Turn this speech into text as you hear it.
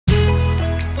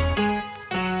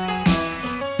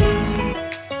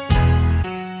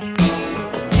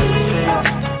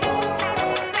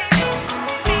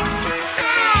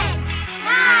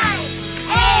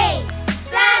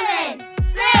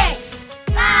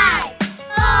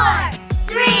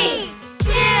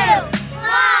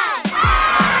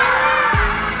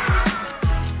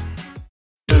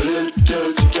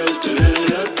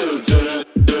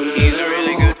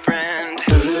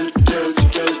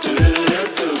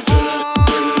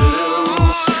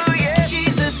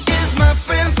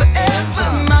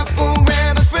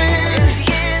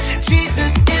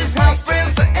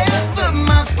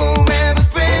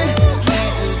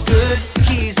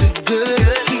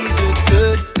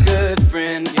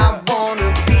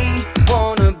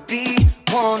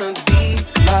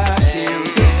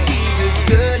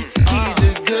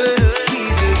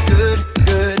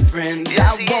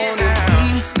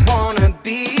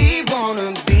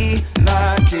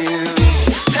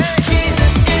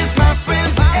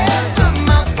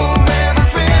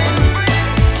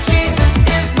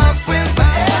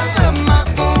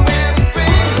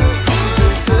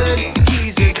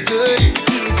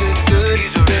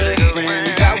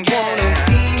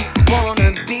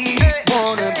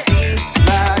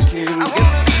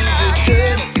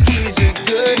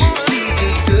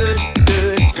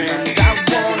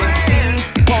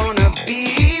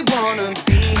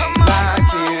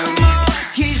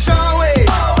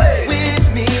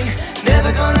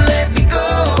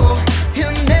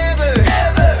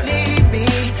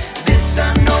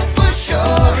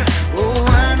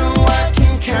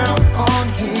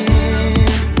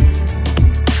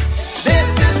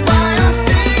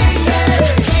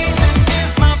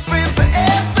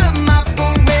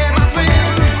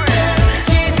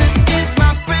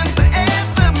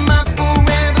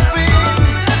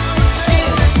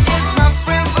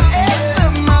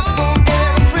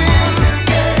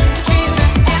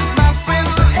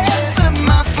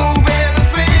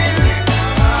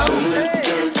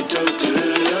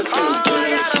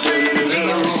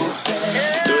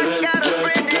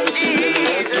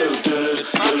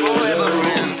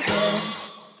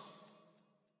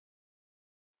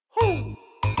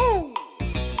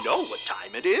what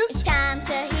time it is. It's time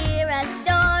to hear a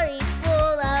story full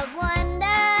of wonder.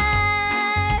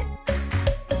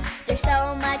 There's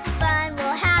so much fun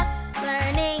we'll have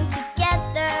learning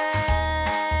together.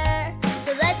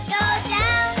 So let's go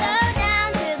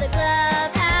down to the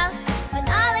clubhouse with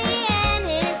Ollie and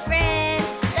his friends.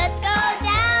 Let's go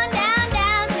down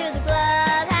to the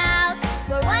clubhouse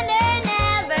where wonder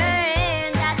never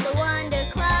ends at the Wonder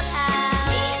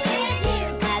Clubhouse. Meet with you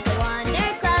at the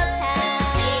Wonder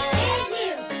Clubhouse. Meet with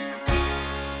you.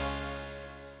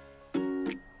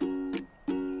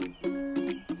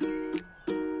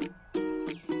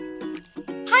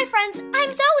 Hi friends,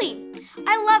 I'm Zoe.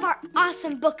 I love our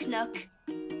awesome book nook.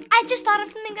 I just thought of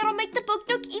something that'll make the book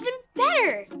nook even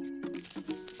better.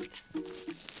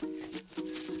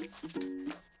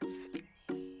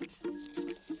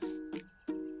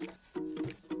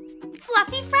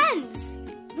 Fluffy friends.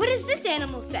 What does this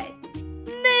animal say?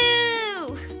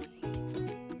 Moo!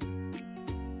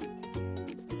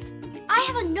 I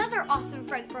have another awesome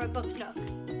friend for a book nook.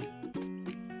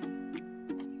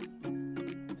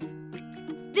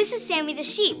 This is Sammy the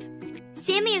sheep.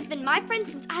 Sammy has been my friend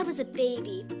since I was a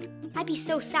baby. I'd be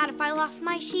so sad if I lost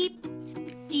my sheep.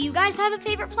 Do you guys have a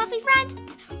favorite fluffy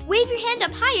friend? Wave your hand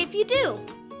up high if you do.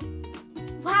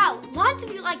 Wow, lots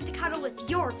of you like to cuddle with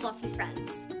your fluffy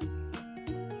friends.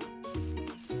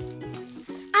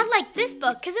 I like this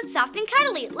book because it's soft and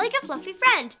cuddly, like a fluffy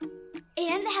friend.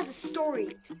 And it has a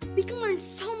story. We can learn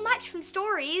so much from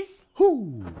stories.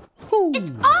 Hoo, hoo.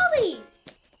 It's Ollie!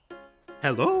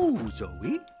 Hello,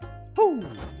 Zoe. Hoo,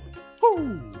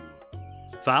 hoo.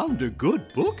 Found a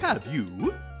good book, have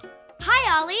you?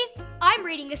 Hi, Ollie. I'm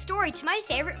reading a story to my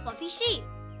favorite fluffy sheep.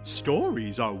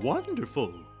 Stories are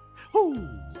wonderful. Hoo,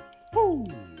 hoo.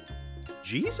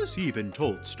 Jesus even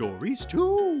told stories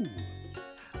too.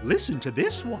 Listen to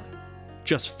this one.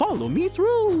 Just follow me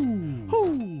through.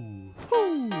 Hoo,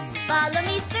 hoo. Follow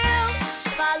me through,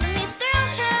 follow me through,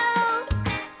 who?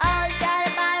 Ollie's got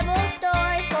a Bible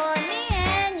story for me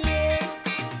and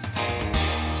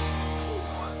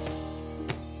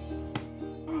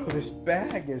you. This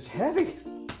bag is heavy.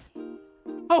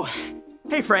 Oh,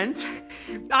 hey friends.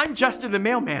 I'm Justin the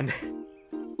mailman.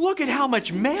 Look at how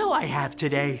much mail I have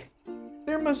today.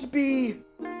 There must be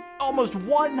Almost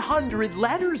 100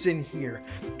 letters in here,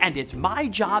 and it's my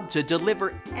job to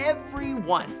deliver every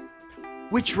one.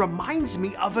 Which reminds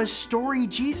me of a story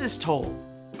Jesus told.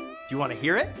 Do you want to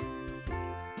hear it?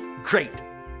 Great.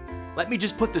 Let me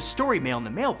just put the story mail in the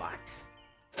mailbox.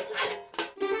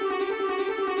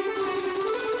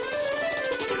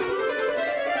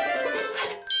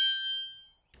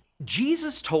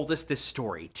 Jesus told us this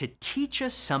story to teach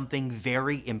us something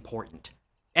very important.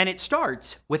 And it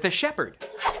starts with a shepherd.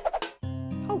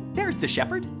 Oh, there's the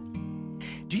shepherd.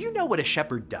 Do you know what a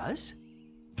shepherd does?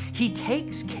 He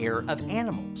takes care of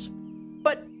animals.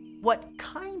 But what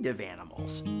kind of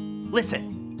animals?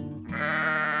 Listen.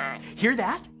 Hear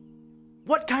that?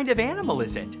 What kind of animal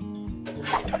is it?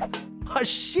 A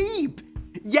sheep.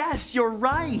 Yes, you're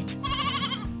right.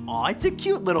 Aw, it's a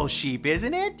cute little sheep,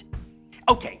 isn't it?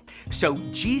 Okay, so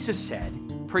Jesus said,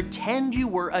 pretend you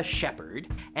were a shepherd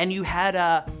and you had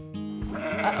a...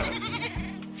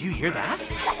 Do you hear that?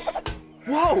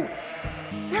 Whoa!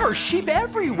 There are sheep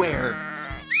everywhere!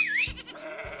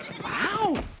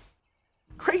 Wow!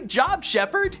 Great job,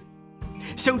 shepherd!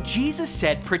 So Jesus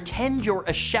said, pretend you're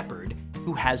a shepherd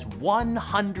who has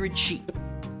 100 sheep.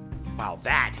 Wow,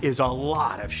 that is a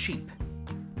lot of sheep.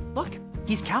 Look,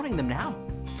 he's counting them now.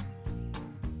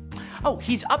 Oh,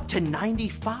 he's up to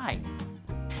 95.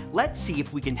 Let's see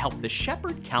if we can help the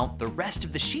shepherd count the rest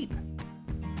of the sheep.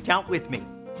 Count with me.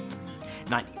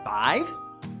 95,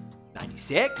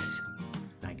 96,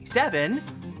 97,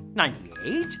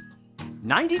 98,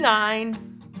 99.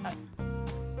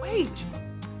 Wait,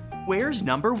 where's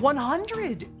number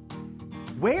 100?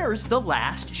 Where's the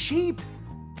last sheep?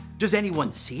 Does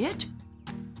anyone see it?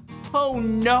 Oh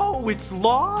no, it's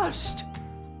lost.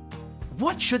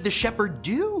 What should the shepherd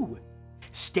do?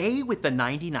 Stay with the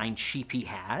 99 sheep he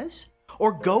has,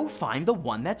 or go find the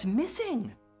one that's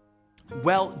missing?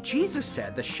 Well, Jesus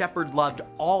said the shepherd loved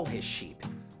all his sheep.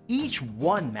 Each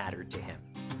one mattered to him.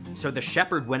 So the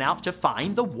shepherd went out to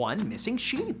find the one missing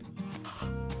sheep.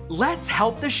 Let's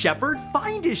help the shepherd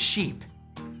find his sheep.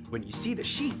 When you see the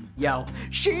sheep, yell,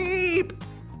 "Sheep!"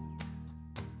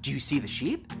 Do you see the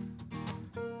sheep?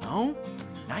 No,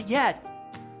 not yet.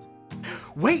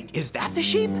 Wait, is that the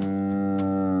sheep?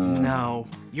 No,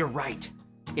 you're right.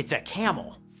 It's a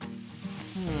camel.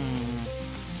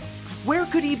 Where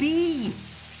could he be?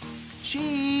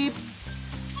 Sheep!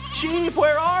 Sheep,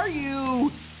 where are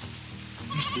you?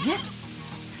 You see it?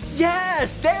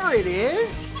 Yes, there it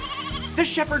is! The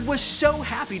shepherd was so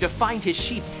happy to find his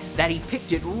sheep that he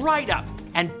picked it right up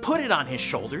and put it on his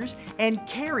shoulders and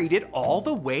carried it all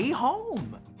the way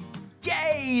home.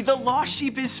 Yay! The lost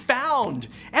sheep is found!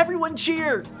 Everyone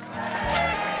cheer!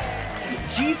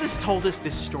 Jesus told us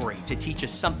this story to teach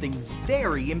us something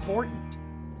very important.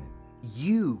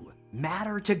 You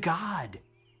matter to God.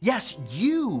 Yes,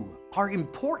 you are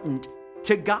important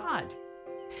to God.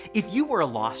 If you were a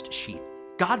lost sheep,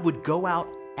 God would go out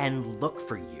and look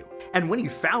for you. And when he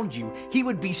found you, he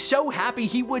would be so happy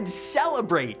he would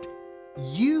celebrate.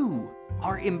 You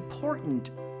are important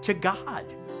to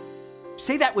God.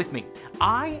 Say that with me.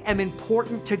 I am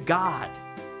important to God.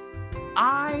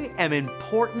 I am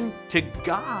important to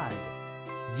God.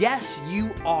 Yes,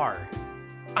 you are.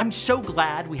 I'm so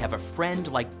glad we have a friend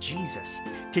like Jesus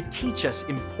to teach us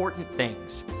important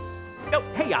things. Oh,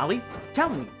 hey, Ollie, tell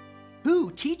me,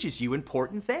 who teaches you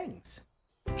important things?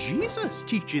 Jesus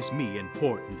teaches me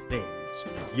important things.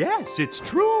 Yes, it's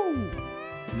true.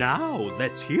 Now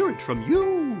let's hear it from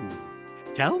you.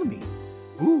 Tell me,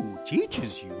 who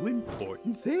teaches you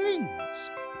important things?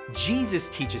 Jesus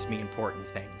teaches me important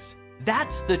things.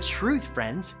 That's the truth,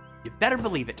 friends. You better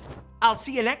believe it. I'll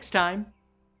see you next time.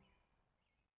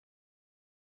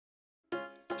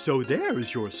 So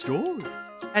there's your story,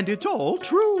 and it's all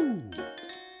true.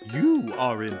 You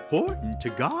are important to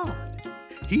God.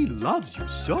 He loves you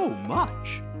so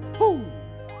much. Hoo,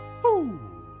 hoo.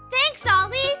 Thanks,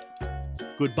 Ollie.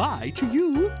 Goodbye to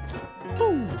you.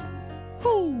 Hoo,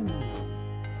 hoo.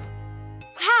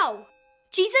 Wow!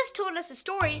 Jesus told us a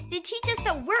story to teach us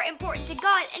that we're important to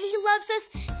God and he loves us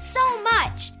so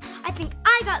much. I think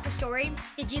I got the story.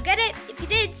 Did you get it? If you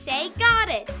did, say got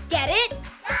it. Get it?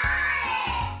 Got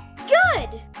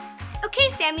it! Good! Okay,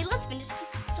 Sammy, let's finish this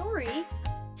story.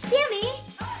 Sammy,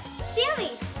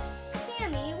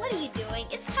 what are you doing?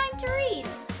 It's time to read.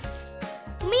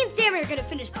 Me and Sammy are gonna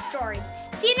finish the story.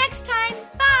 See you next time.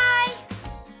 Bye!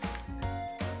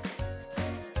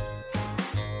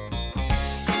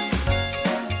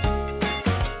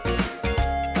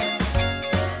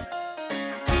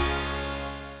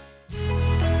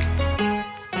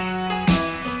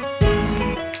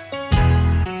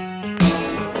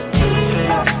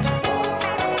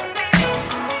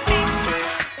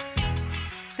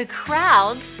 The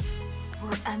crowds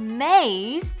were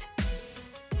amazed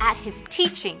at his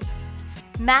teaching.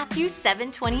 Matthew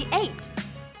 7:28.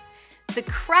 The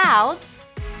crowds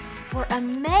were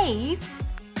amazed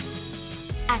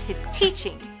at his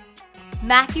teaching.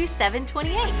 Matthew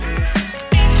 7:28.